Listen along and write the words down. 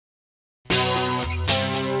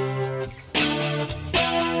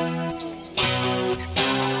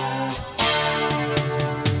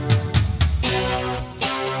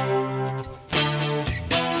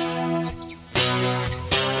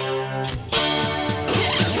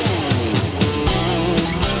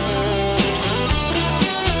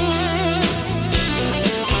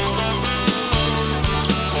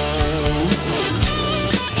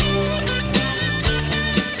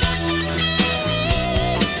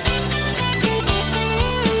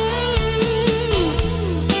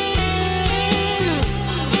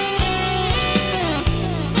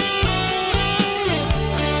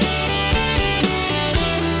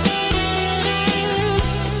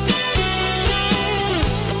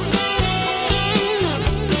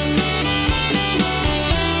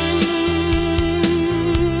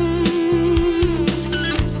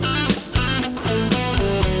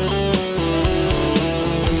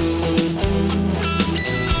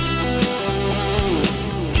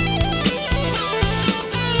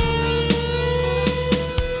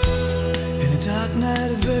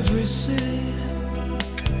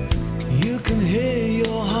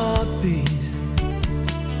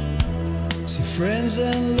See friends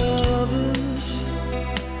and lovers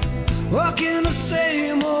walking the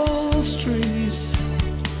same old streets,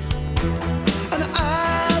 and the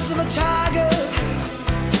eyes of a tiger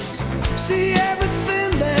see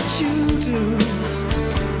everything that you do.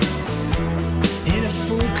 And a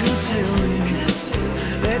fool can tell you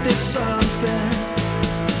that there's something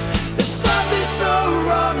so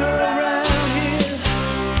wrong around here.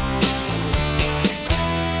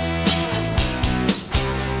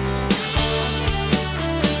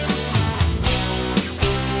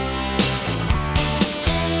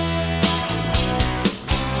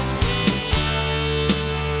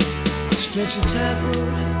 Stretch a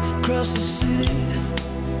tightrope across the city,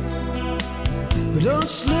 but don't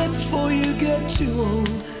slip before you get too old.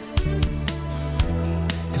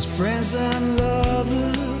 'Cause friends and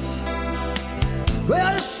lovers,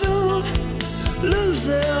 well, they soon lose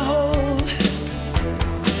their hold,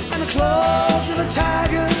 and the claws of a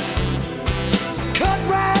tiger cut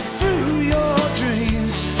right through your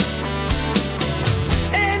dreams.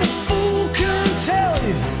 And a fool can tell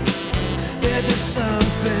you that there's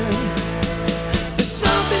something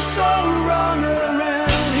so wrong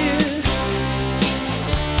around here.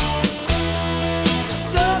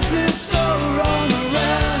 Something so wrong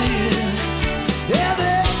around here. Yeah,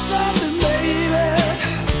 there's something, baby.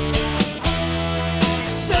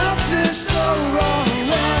 Something so wrong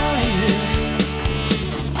around here.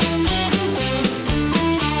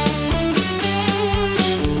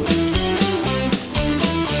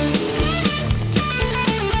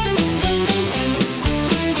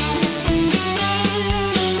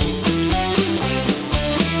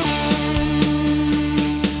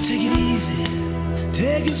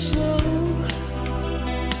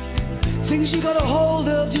 Things you got a hold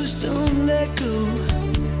of, just don't let go.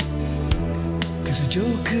 'Cause the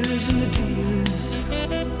jokers and the dealers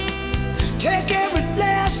take every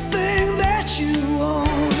last thing that you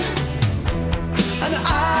own, and the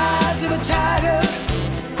eyes of a tiger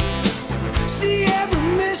see every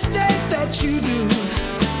mistake that you do.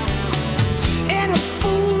 And a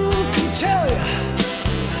fool can tell you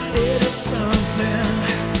it is something,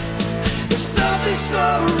 there's something so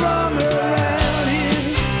wrong around here.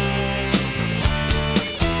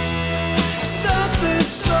 Something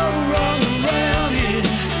so wrong around here.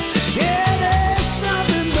 Yeah, there's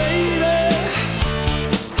something, baby.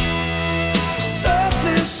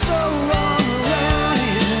 Something so wrong around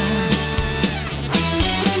here.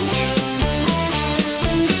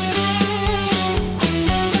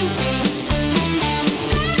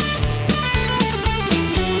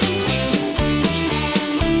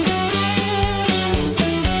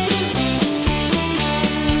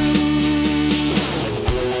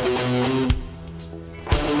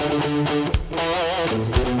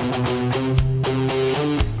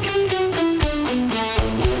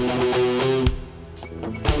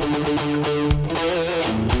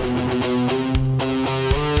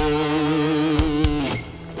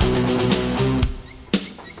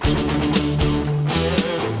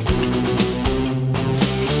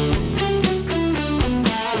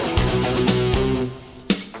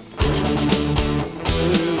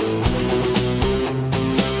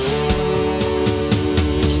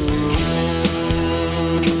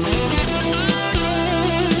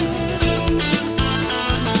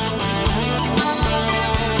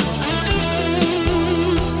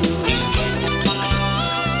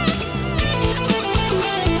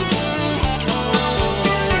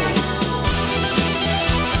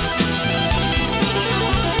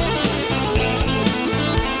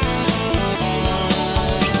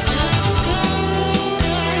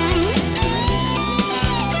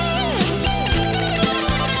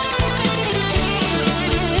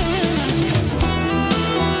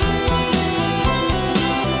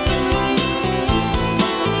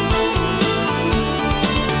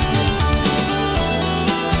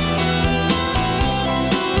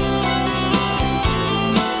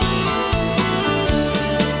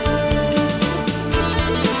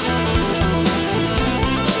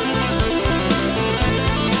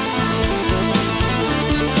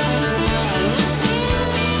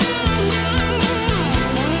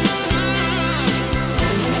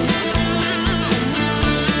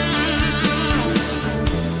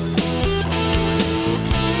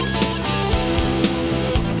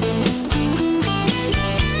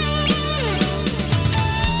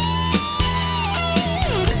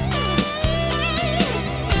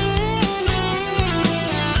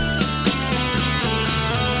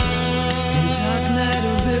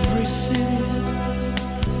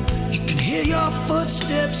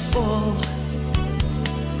 footsteps fall.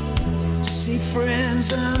 See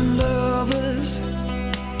friends and lovers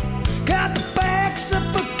got the back